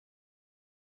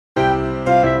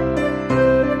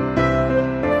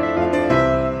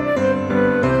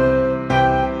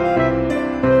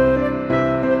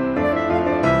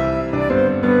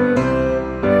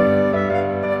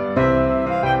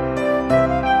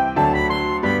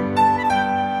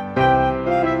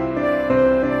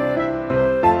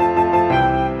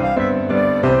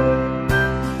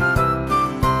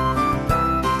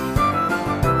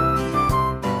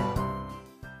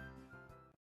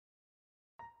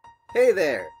Hey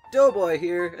there, Doughboy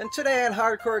here, and today on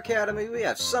Hardcore Academy we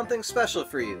have something special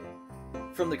for you.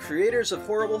 From the creators of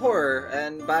Horrible Horror,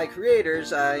 and by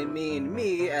creators I mean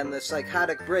me and the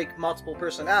psychotic break multiple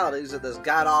personalities that this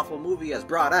god-awful movie has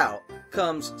brought out,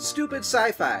 comes Stupid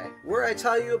Sci-Fi, where I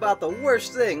tell you about the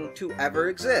worst thing to ever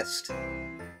exist.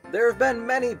 There have been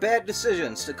many bad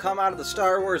decisions to come out of the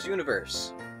Star Wars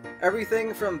universe.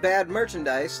 Everything from bad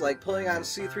merchandise like pulling on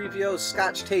C-3PO's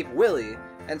Scotch Tape Willie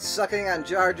and sucking on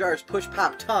Jar Jar's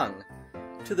push-pop tongue,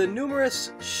 to the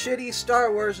numerous shitty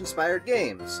Star Wars-inspired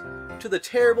games, to the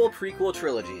terrible prequel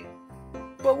trilogy.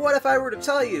 But what if I were to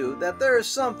tell you that there is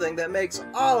something that makes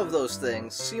all of those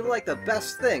things seem like the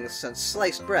best things since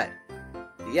sliced bread?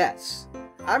 Yes,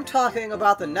 I'm talking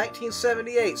about the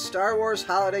 1978 Star Wars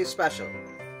Holiday Special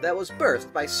that was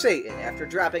birthed by Satan after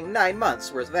dropping 9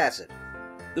 months worth of acid.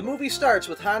 The movie starts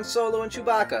with Han Solo and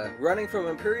Chewbacca running from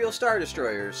Imperial Star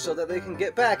Destroyers so that they can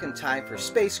get back in time for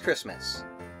Space Christmas,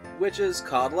 which is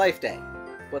called Life Day.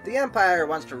 But the Empire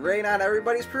wants to rain on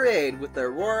everybody's parade with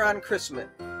their war on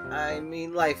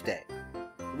Life Day.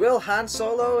 Will Han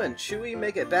Solo and Chewie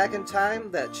make it back in time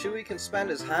that Chewie can spend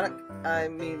his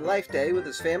Life Day with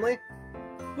his family?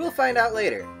 We'll find out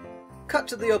later. Cut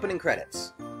to the opening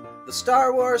credits. The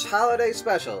Star Wars Holiday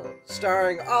Special,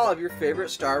 starring all of your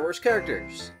favorite Star Wars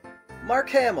characters. Mark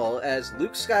Hamill as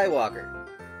Luke Skywalker,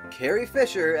 Carrie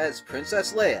Fisher as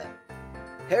Princess Leia,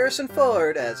 Harrison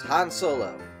Ford as Han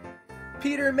Solo,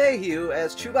 Peter Mayhew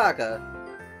as Chewbacca,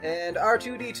 and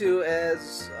R2-D2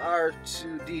 as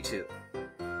R2-D2.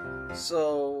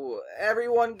 So,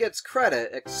 everyone gets credit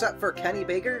except for Kenny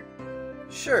Baker?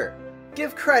 Sure.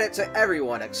 Give credit to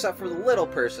everyone except for the little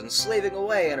person slaving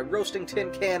away in a roasting tin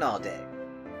can all day.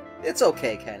 It's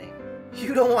okay, Kenny.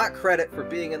 You don't want credit for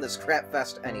being in this crap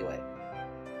fest anyway.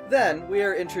 Then we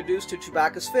are introduced to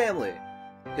Chewbacca's family.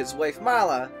 His wife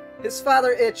Mala, his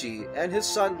father Itchy, and his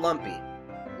son Lumpy.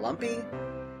 Lumpy?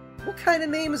 What kind of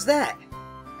name is that?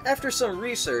 After some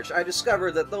research, I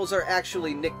discovered that those are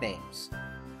actually nicknames.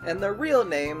 And their real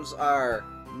names are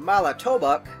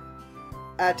Malatobuk,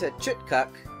 Atachitkuk,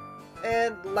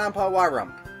 and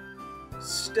Lampawarump.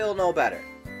 Still no better.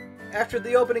 After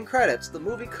the opening credits, the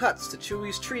movie cuts to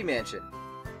Chewie's tree mansion.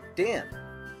 Damn.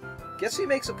 Guess he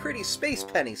makes a pretty space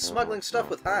penny smuggling stuff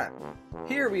with Han.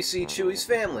 Here we see Chewie's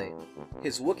family,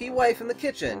 his Wookiee wife in the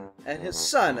kitchen, and his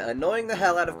son annoying the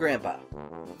hell out of Grandpa.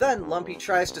 Then Lumpy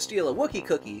tries to steal a Wookiee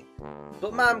cookie,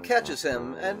 but Mom catches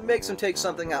him and makes him take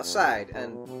something outside,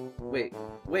 and... Wait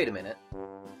a minute.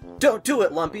 Don't do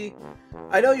it, Lumpy!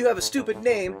 I know you have a stupid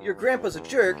name, your grandpa's a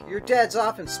jerk, your dad's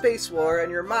off in space war,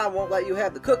 and your mom won't let you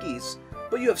have the cookies,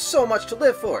 but you have so much to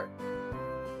live for!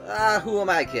 Who am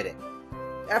I kidding?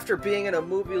 After being in a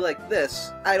movie like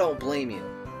this, I don't blame you.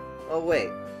 Oh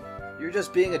wait, you're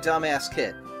just being a dumbass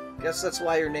kid. Guess that's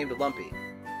why you're named Lumpy.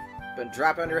 Been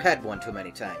dropped on your head one too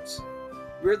many times.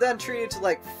 We're then treated to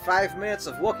like 5 minutes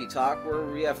of Wookiee talk where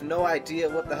we have no idea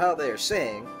what the hell they are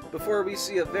saying, before we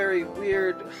see a very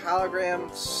weird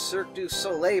hologram Cirque du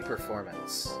Soleil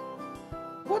performance.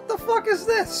 What the fuck is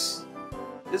this?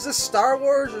 Is this Star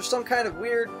Wars or some kind of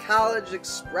weird college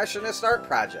expressionist art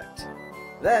project?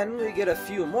 Then we get a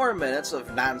few more minutes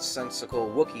of nonsensical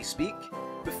Wookiee speak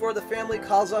before the family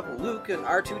calls up Luke and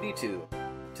R2-D2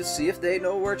 to see if they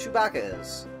know where Chewbacca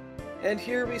is. And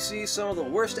here we see some of the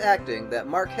worst acting that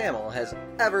Mark Hamill has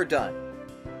ever done.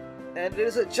 And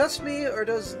is it just me, or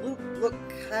does Luke look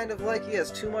kind of like he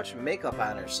has too much makeup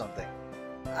on or something?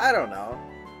 I don't know.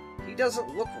 He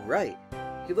doesn't look right.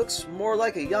 He looks more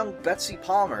like a young Betsy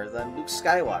Palmer than Luke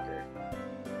Skywalker.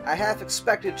 I half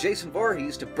expected Jason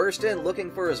Voorhees to burst in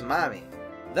looking for his mommy.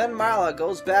 Then Mala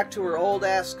goes back to her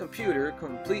old-ass computer,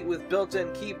 complete with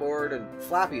built-in keyboard and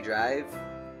floppy drive.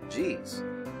 Jeez.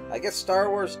 I guess Star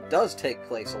Wars does take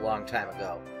place a long time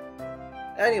ago.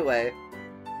 Anyway,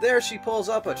 there she pulls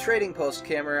up a trading post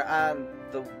camera on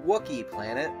the Wookiee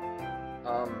planet.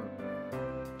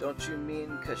 Don't you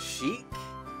mean Kashyyyk?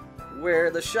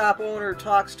 Where the shop owner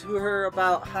talks to her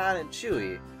about Han and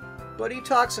Chewie, but he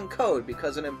talks in code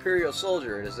because an Imperial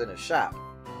soldier is in his shop.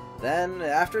 Then,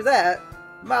 after that,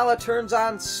 Mala turns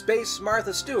on Space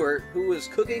Martha Stewart, who is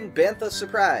cooking Bantha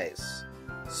Surprise.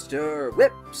 Stir,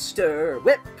 whip,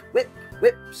 whip,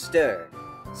 whip, stir.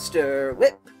 Stir,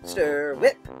 whip,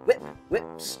 whip, whip,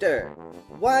 stir.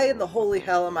 Why in the holy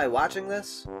hell am I watching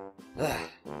this?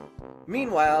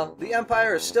 Meanwhile, the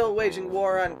Empire is still waging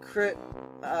war on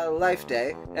Life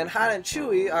Day, and Han and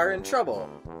Chewie are in trouble.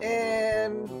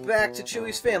 And back to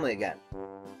Chewie's family again.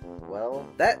 Well,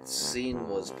 that scene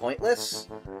was pointless.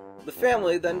 The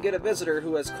family then get a visitor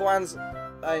who has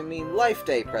Life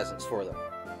Day presents for them.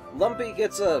 Lumpy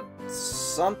gets a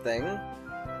something.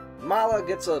 Mala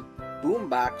gets a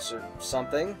boombox or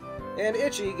something, and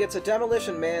Itchy gets a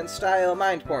Demolition Man-style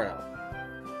mind porno.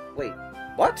 Wait,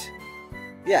 what?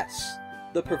 Yes,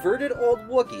 the perverted old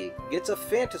Wookiee gets a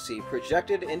fantasy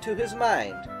projected into his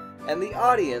mind, and the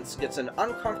audience gets an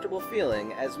uncomfortable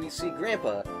feeling as we see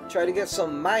Grandpa try to get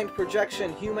some mind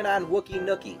projection human-on-Wookiee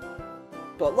nookie.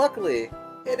 But luckily,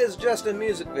 it is just a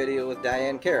music video with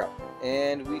Diane Carroll,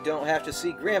 and we don't have to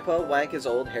see Grandpa wank his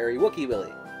old hairy Wookiee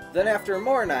Willy. Then after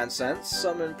more nonsense,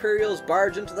 some Imperials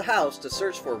barge into the house to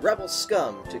search for rebel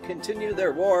scum to continue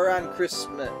their war on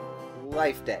Christmas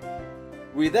Life Day.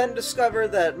 We then discover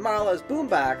that Marla's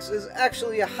boombox is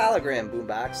actually a hologram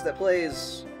boombox that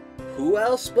plays who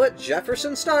else but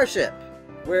Jefferson Starship,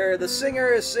 where the singer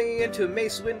is singing into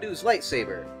Mace Windu's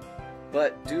lightsaber.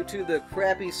 But due to the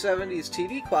crappy 70s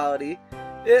TV quality,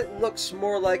 it looks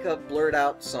more like a blurred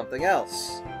out something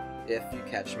else, if you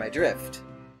catch my drift.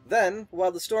 Then,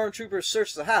 while the stormtroopers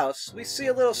search the house, we see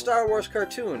a little Star Wars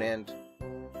cartoon and...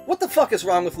 what the fuck is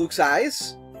wrong with Luke's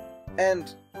eyes?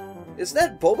 And... is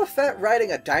that Boba Fett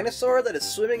riding a dinosaur that is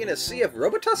swimming in a sea of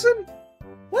Robitussin?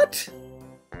 What?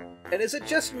 And is it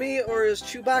just me, or is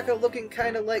Chewbacca looking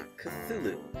kinda like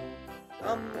Cthulhu?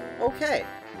 Okay.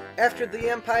 After the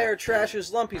Empire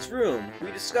trashes Lumpy's room, we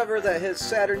discover that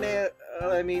his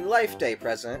Life Day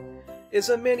present is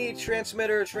a mini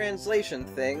transmitter translation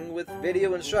thing with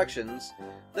video instructions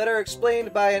that are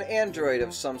explained by an android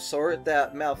of some sort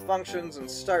that malfunctions and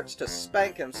starts to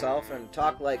spank himself and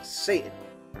talk like Satan.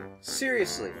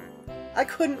 Seriously, I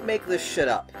couldn't make this shit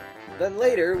up. Then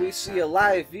later, we see a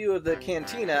live view of the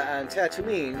cantina on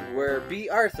Tatooine where B.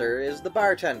 Arthur is the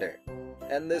bartender,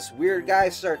 and this weird guy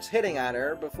starts hitting on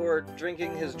her before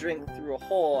drinking his drink through a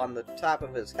hole on the top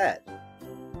of his head.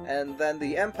 And then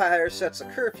the Empire sets a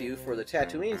curfew for the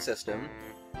Tatooine system,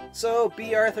 so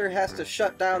B. Arthur has to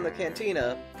shut down the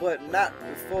cantina, but not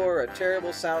before a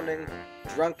terrible-sounding,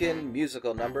 drunken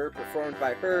musical number performed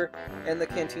by her and the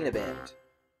cantina band.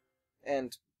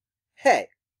 And, hey,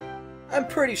 I'm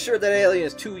pretty sure that alien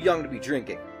is too young to be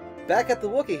drinking. Back at the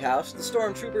Wookiee house, the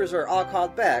stormtroopers are all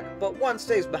called back, but one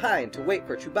stays behind to wait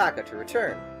for Chewbacca to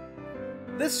return.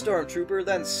 This stormtrooper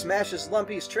then smashes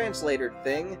Lumpy's translator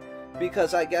thing,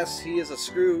 because I guess he is a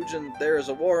Scrooge and there is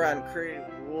a war on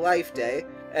Life Day,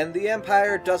 and the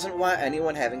Empire doesn't want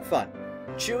anyone having fun.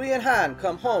 Chewie and Han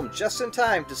come home just in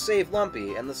time to save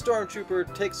Lumpy, and the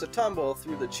stormtrooper takes a tumble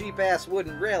through the cheap-ass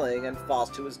wooden railing and falls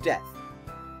to his death.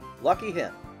 Lucky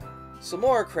him. Some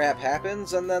more crap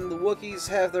happens, and then the Wookiees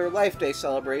have their Life Day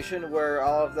celebration where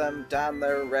all of them don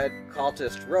their red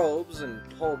cultist robes and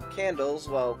hold candles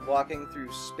while walking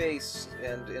through space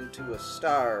and into a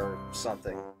star or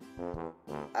something.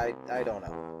 I don't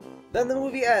know. Then the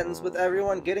movie ends with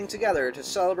everyone getting together to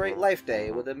celebrate Life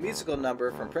Day with a musical number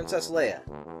from Princess Leia.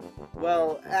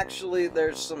 Well, actually,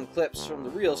 there's some clips from the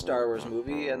real Star Wars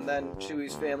movie, and then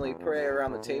Chewie's family pray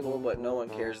around the table, but no one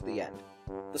cares at the end.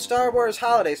 The Star Wars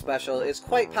Holiday Special is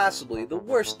quite possibly the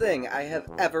worst thing I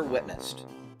have ever witnessed.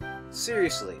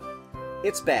 Seriously,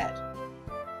 it's bad.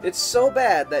 It's so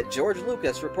bad that George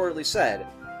Lucas reportedly said,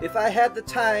 if I had the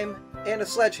time and a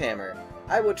sledgehammer,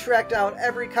 I would track down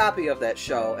every copy of that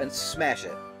show and smash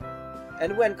it.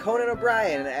 And when Conan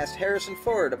O'Brien asked Harrison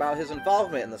Ford about his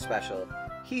involvement in the special,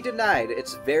 he denied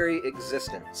its very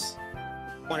existence.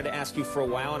 I wanted to ask you for a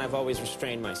while, and I've always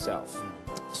restrained myself.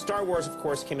 Star Wars, of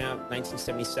course, came out in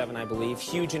 1977, I believe.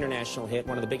 Huge international hit,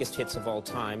 one of the biggest hits of all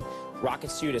time.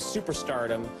 Rocket suit, a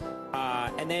superstardom.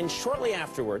 And then shortly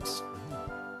afterwards,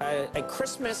 a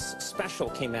Christmas special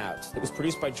came out that was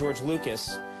produced by George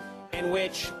Lucas, in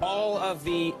which all of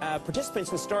the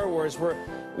participants in Star Wars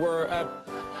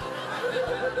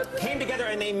came together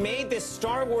and they made this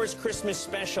Star Wars Christmas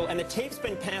special, and the tape's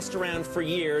been passed around for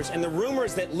years, and the rumor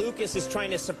is that Lucas is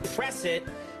trying to suppress it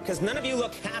because none of you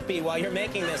look happy while you're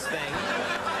making this thing.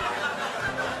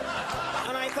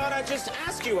 And I thought I'd just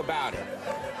ask you about it.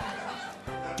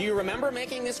 Do you remember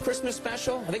making this Christmas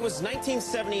special? I think it was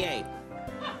 1978.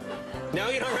 No,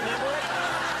 you don't remember it?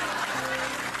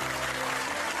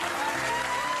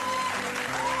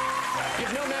 You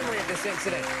have no memory of this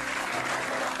incident?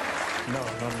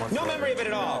 No memory of it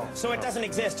at all. So it doesn't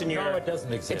exist in your... No, it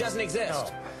doesn't exist. It doesn't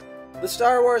exist. No. The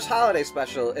Star Wars Holiday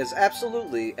Special is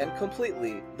absolutely and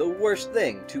completely the worst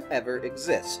thing to ever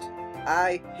exist.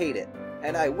 I hate it,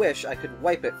 and I wish I could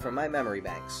wipe it from my memory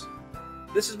banks.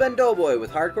 This has been Doughboy with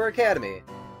Hardcore Academy,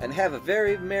 and have a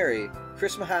very merry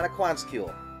Christmahana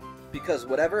Kwanzaa, because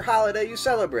whatever holiday you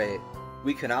celebrate,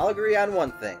 we can all agree on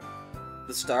one thing.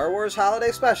 The Star Wars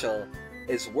Holiday Special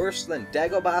is worse than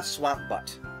Dagobah Swamp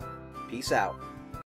Butt. Peace out.